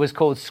it was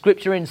called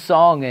Scripture in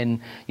Song.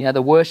 And, you know,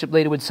 the worship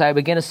leader would say,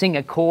 we're going to sing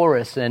a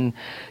chorus. And,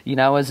 you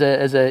know, as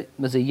a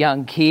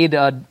young kid,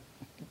 I'd,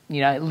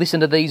 you know, listen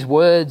to these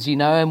words, you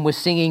know, and we're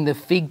singing the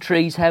fig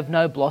trees have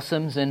no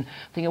blossoms, and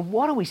thinking,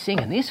 what are we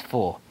singing this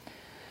for?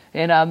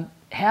 And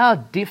how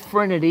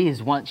different it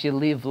is once you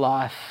live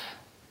life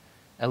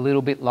a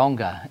little bit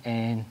longer,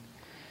 and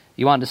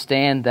you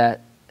understand that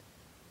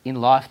in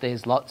life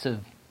there's lots of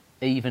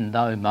even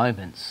though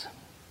moments.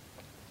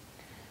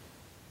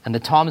 And the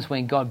times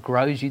when God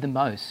grows you the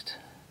most,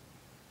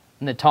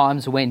 and the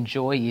times when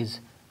joy is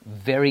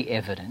very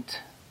evident,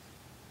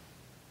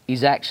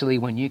 is actually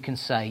when you can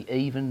say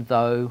even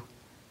though,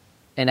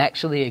 and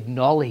actually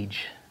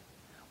acknowledge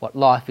what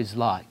life is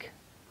like.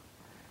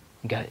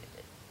 And go,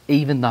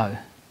 even though,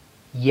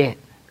 yet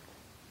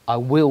I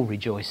will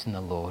rejoice in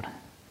the Lord.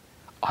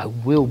 I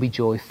will be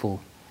joyful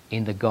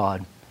in the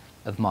God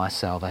of my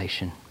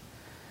salvation.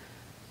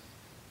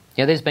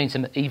 Yeah, there's been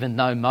some even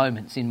though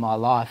moments in my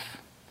life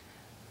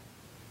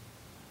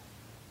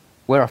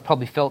where I've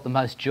probably felt the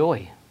most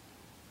joy.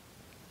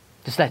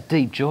 Just that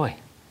deep joy.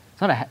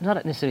 It's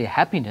not necessarily a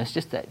happiness,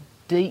 just that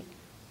deep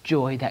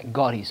joy that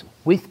God is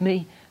with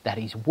me, that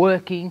He's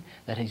working,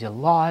 that He's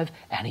alive,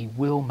 and He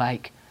will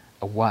make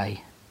a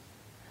way.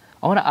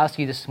 I want to ask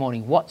you this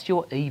morning, what's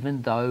your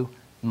even though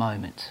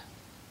moment?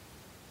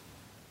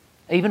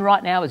 Even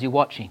right now as you're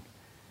watching,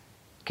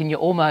 can you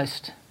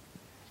almost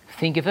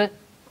think of it,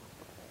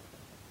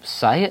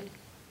 say it,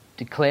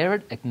 declare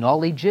it,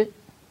 acknowledge it,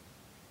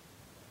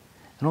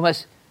 and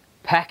almost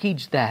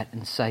package that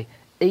and say,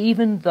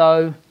 even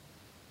though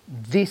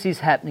this is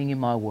happening in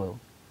my world,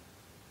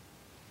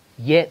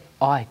 yet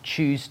I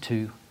choose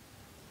to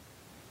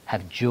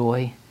have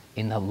joy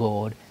in the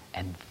Lord,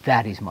 and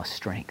that is my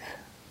strength.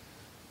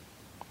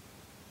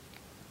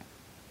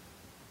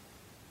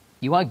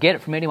 You won't get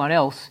it from anyone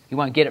else. You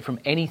won't get it from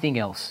anything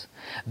else.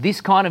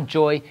 This kind of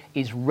joy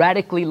is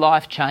radically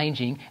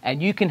life-changing,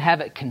 and you can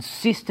have it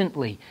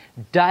consistently,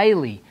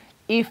 daily,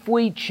 if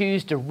we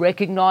choose to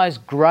recognise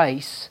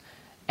grace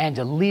and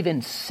to live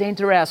and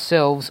centre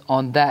ourselves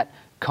on that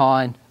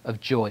kind of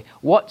joy.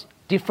 What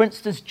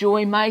difference does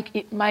joy make?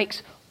 It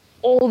makes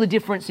all the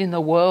difference in the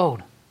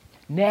world.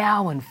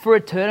 Now and for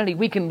eternity,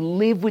 we can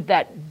live with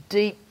that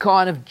deep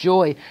kind of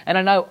joy. And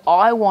I know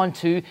I want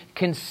to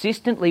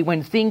consistently,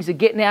 when things are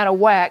getting out of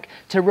whack,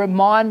 to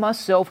remind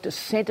myself, to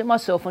centre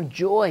myself on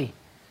joy.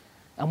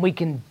 And we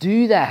can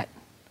do that.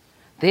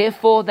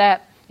 Therefore,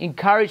 that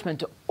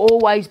encouragement to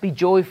always be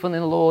joyful in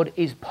the Lord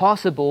is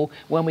possible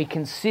when we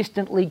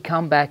consistently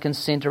come back and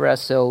centre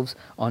ourselves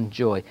on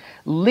joy.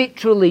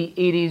 Literally,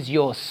 it is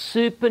your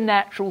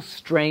supernatural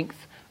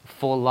strength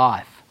for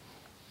life.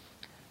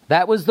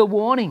 That was the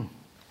warning.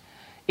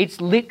 It's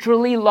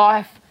literally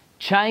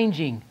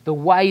life-changing, the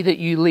way that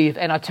you live.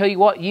 And I tell you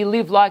what, you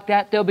live like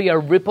that, there'll be a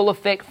ripple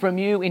effect from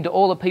you into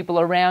all the people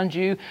around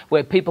you,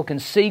 where people can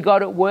see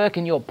God at work,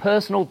 and your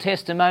personal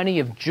testimony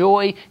of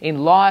joy in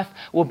life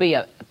will be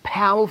a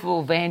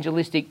powerful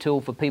evangelistic tool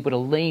for people to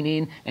lean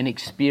in and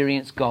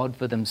experience God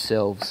for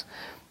themselves.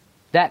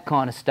 That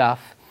kind of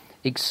stuff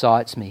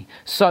excites me.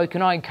 So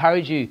can I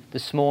encourage you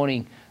this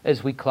morning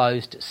as we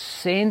close to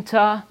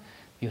centre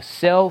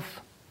yourself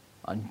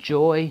on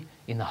joy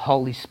in the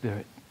Holy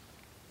Spirit.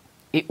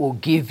 It will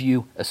give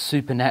you a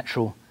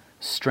supernatural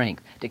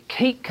strength to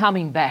keep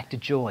coming back to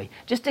joy,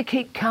 just to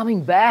keep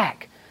coming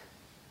back,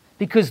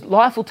 because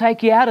life will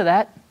take you out of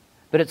that,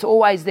 but it's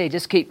always there.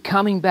 Just keep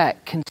coming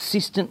back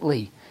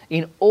consistently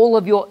in all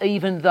of your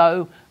even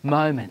though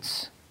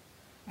moments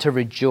to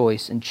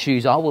rejoice and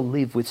choose, I will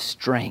live with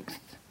strength.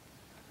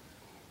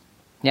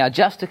 Now,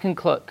 just to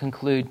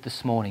conclude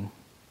this morning,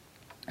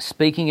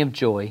 speaking of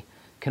joy,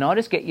 can I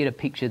just get you to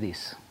picture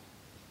this?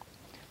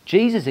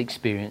 Jesus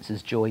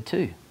experiences joy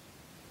too.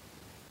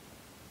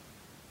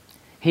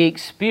 He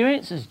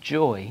experiences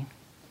joy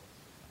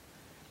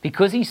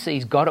because he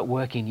sees God at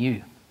work in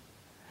you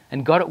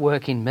and God at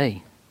work in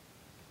me.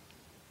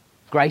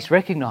 Grace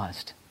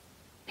recognised.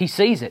 He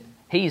sees it.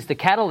 He is the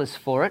catalyst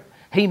for it.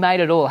 He made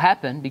it all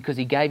happen because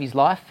he gave his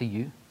life for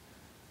you.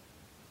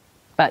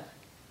 But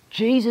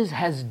Jesus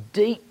has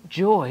deep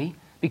joy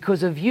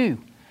because of you.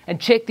 And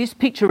check this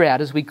picture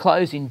out as we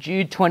close in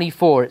Jude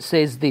 24. It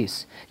says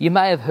this. You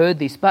may have heard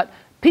this, but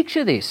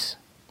picture this.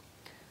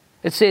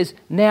 It says,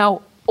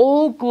 now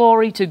all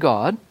glory to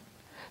God,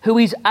 who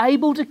is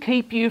able to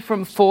keep you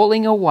from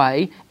falling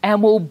away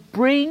and will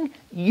bring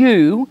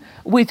you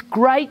with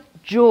great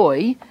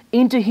joy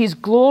into his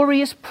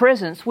glorious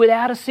presence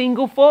without a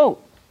single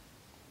fault.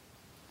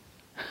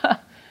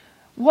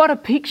 What a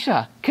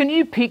picture. Can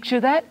you picture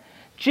that?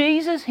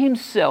 Jesus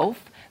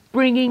himself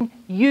bringing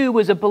you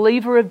as a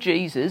believer of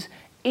Jesus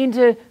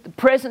into the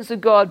presence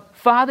of God,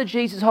 Father,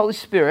 Jesus, Holy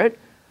Spirit,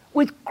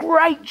 with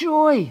great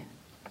joy.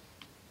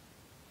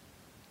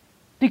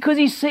 Because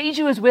he sees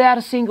you as without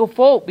a single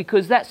fault,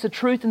 because that's the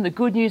truth and the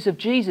good news of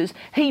Jesus.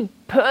 He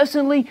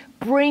personally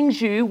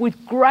brings you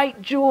with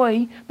great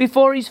joy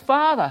before his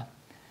Father.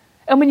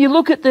 And when you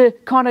look at the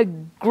kind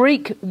of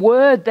Greek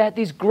word that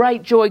this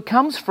great joy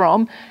comes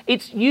from,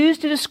 it's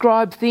used to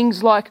describe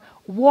things like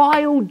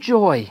wild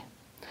joy,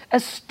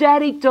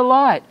 ecstatic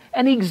delight,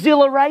 and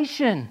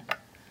exhilaration.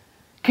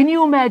 Can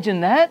you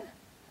imagine that?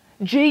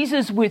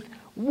 Jesus with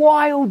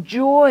wild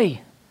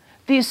joy,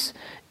 this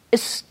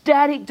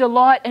ecstatic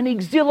delight and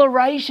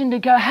exhilaration to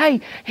go,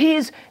 hey,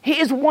 here's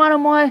one of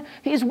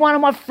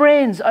my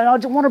friends, and I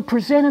want to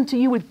present him to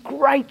you with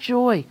great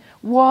joy.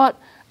 What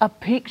a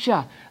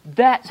picture.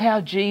 That's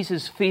how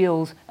Jesus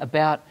feels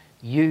about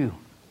you.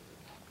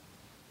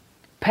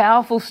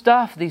 Powerful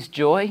stuff, this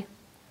joy.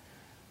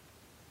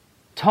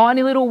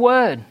 Tiny little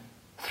word,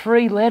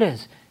 3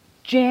 letters,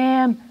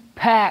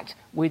 jam-packed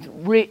with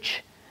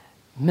rich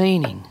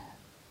meaning.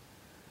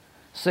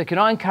 So can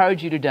I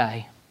encourage you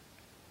today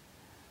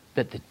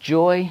that the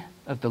joy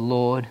of the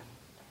Lord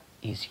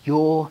is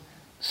your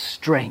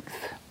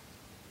strength.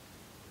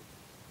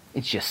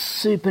 It's your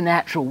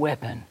supernatural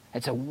weapon.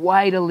 It's a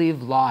way to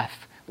live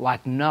life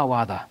like no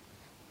other.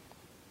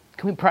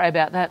 Can we pray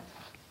about that?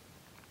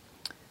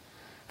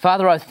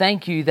 Father, I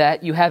thank you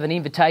that you have an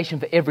invitation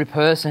for every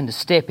person to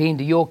step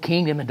into your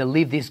kingdom and to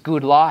live this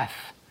good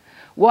life.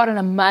 What an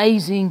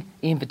amazing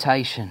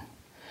invitation.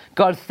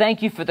 God,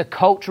 thank you for the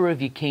culture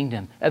of your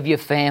kingdom, of your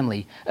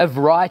family, of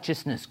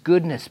righteousness,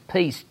 goodness,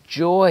 peace,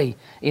 joy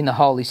in the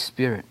Holy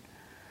Spirit.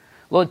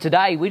 Lord,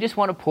 today we just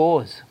want to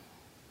pause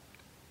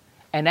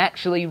and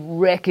actually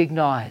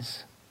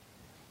recognise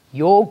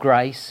your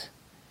grace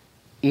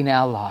in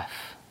our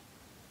life.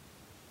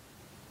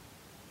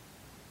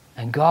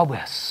 And God,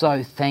 we're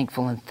so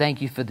thankful, and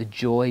thank you for the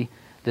joy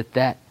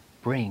that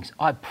brings.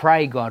 I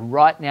pray, God,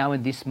 right now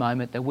in this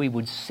moment that we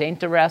would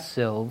centre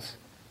ourselves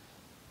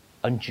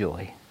on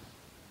joy.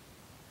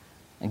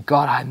 And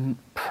God, I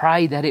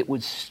pray that it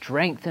would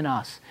strengthen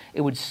us.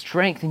 It would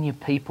strengthen your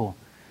people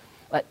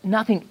like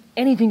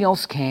anything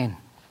else can.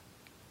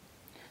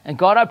 And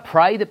God, I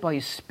pray that by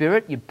your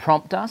Spirit you'd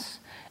prompt us,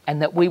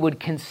 and that we would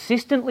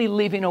consistently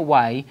live in a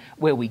way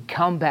where we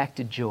come back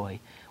to joy.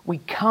 We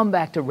come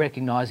back to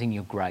recognising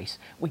your grace.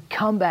 We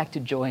come back to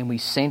joy, and we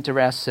centre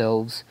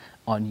ourselves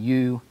on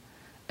you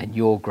and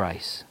your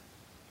grace.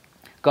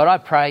 God, I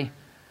pray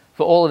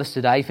for all of us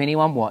today, for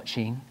anyone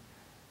watching,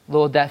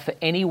 Lord, that for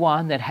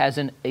anyone that has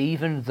an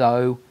even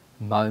though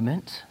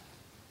moment,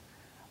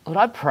 Lord,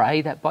 I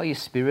pray that by your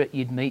Spirit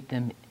you'd meet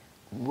them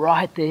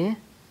right there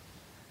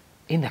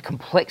in the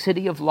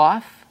complexity of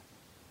life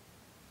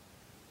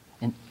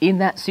and in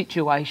that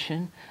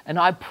situation. And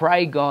I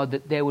pray, God,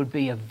 that there would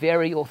be a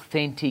very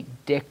authentic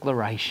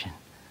declaration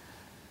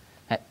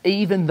that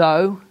even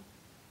though,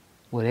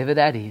 whatever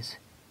that is,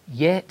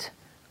 yet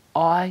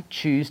I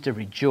choose to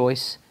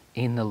rejoice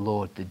in the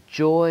Lord. The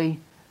joy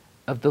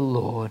of the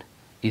Lord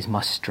is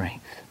my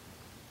strength.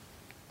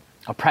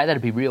 I pray that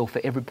it'd be real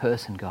for every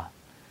person, God.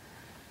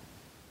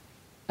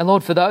 And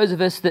Lord, for those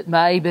of us that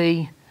may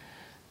be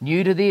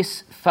new to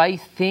this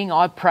faith thing,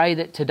 I pray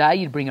that today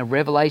you'd bring a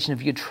revelation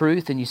of your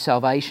truth and your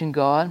salvation,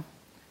 God.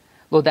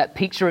 Lord, that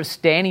picture of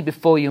standing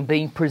before you and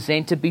being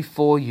presented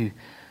before you.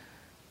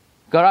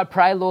 God, I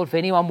pray, Lord, for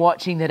anyone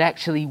watching that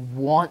actually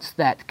wants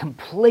that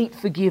complete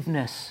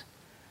forgiveness,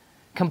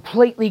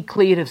 completely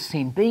cleared of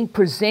sin, being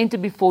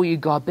presented before you,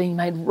 God, being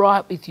made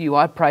right with you.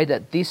 I pray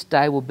that this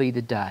day will be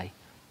the day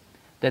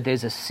that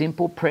there's a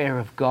simple prayer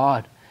of,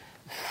 God,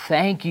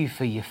 thank you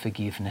for your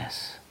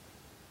forgiveness.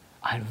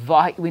 I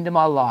invite you into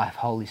my life,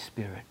 Holy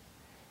Spirit.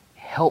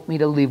 Help me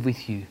to live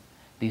with you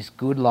this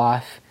good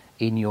life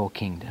in your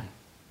kingdom.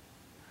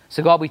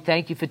 So God, we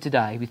thank you for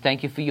today. We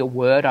thank you for your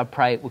word. I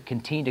pray it will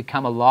continue to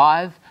come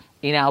alive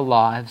in our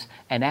lives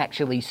and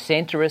actually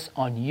centre us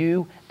on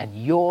you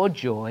and your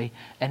joy.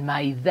 And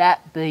may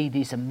that be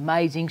this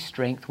amazing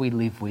strength we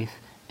live with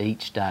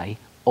each day,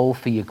 all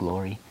for your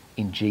glory.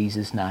 In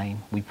Jesus' name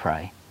we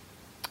pray.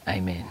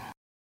 Amen.